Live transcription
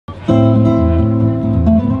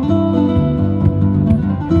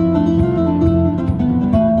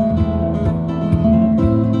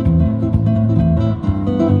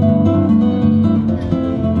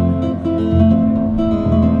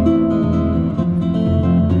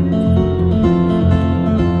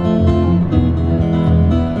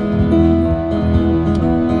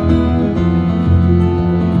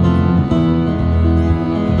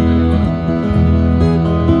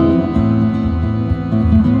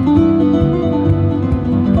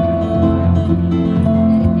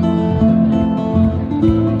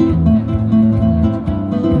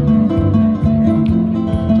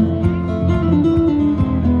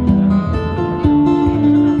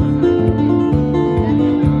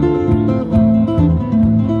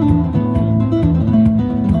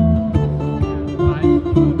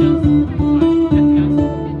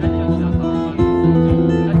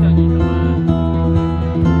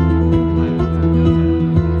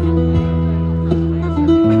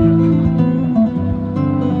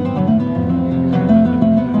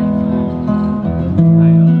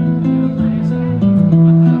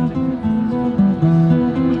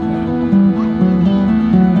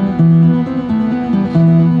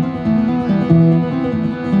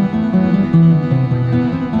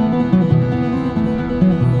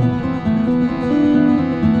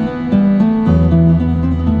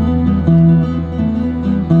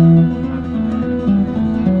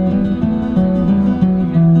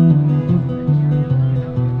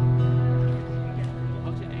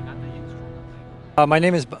My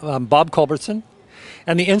name is Bob Culbertson,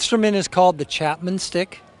 and the instrument is called the Chapman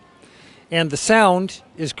stick, and the sound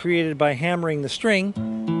is created by hammering the string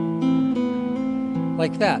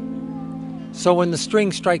like that. So when the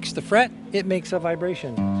string strikes the fret, it makes a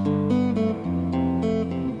vibration.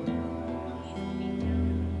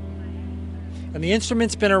 And the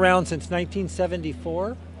instrument's been around since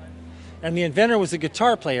 1974, and the inventor was a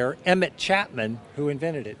guitar player, Emmett Chapman, who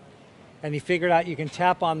invented it. And he figured out you can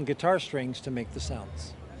tap on guitar strings to make the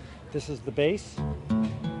sounds. This is the bass,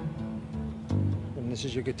 and this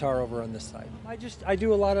is your guitar over on this side. I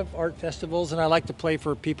do a lot of art festivals, and I like to play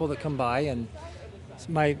for people that come by, and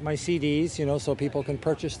my CDs, you know, so people can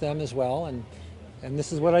purchase them as well, and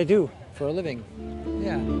this is what I do for a living.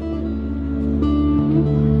 Yeah.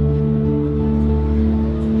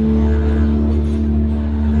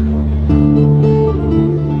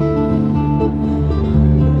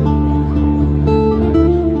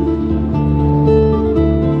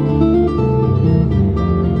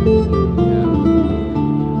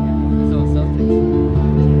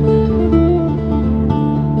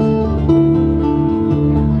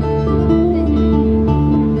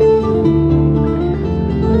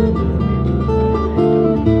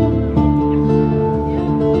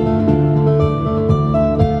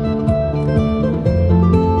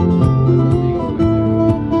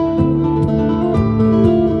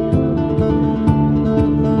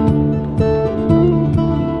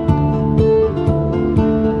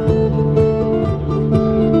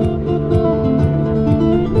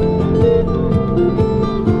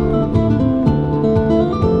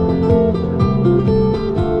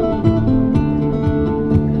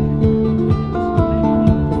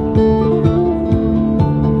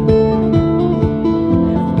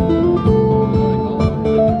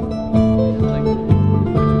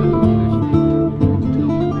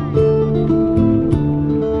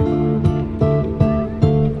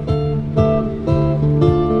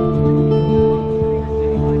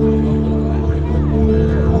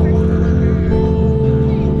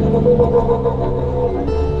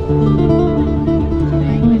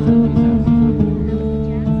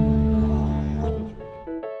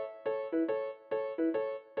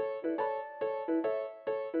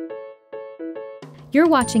 You're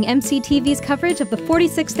watching MCTV's coverage of the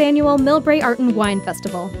 46th Annual Millbrae Art and Wine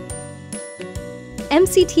Festival.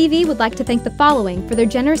 MCTV would like to thank the following for their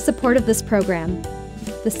generous support of this program.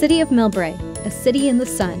 The City of Millbrae, a city in the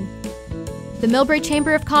sun. The Millbrae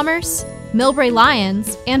Chamber of Commerce, Millbrae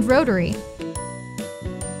Lions, and Rotary.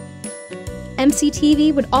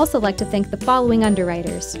 MCTV would also like to thank the following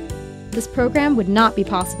underwriters. This program would not be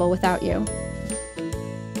possible without you.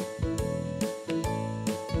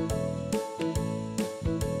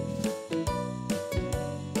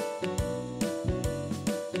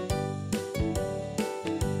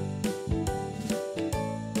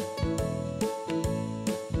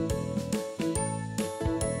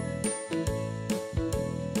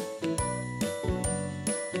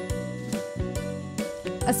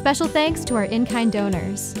 A special thanks to our in-kind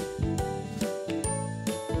donors.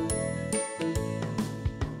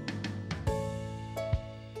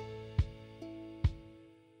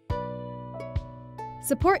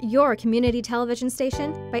 Support your community television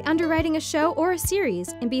station by underwriting a show or a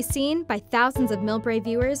series and be seen by thousands of Millbrae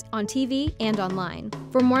viewers on TV and online.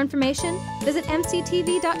 For more information, visit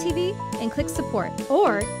mctv.tv and click support,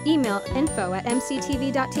 or email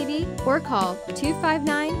info@mctv.tv or call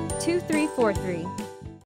 259-2343.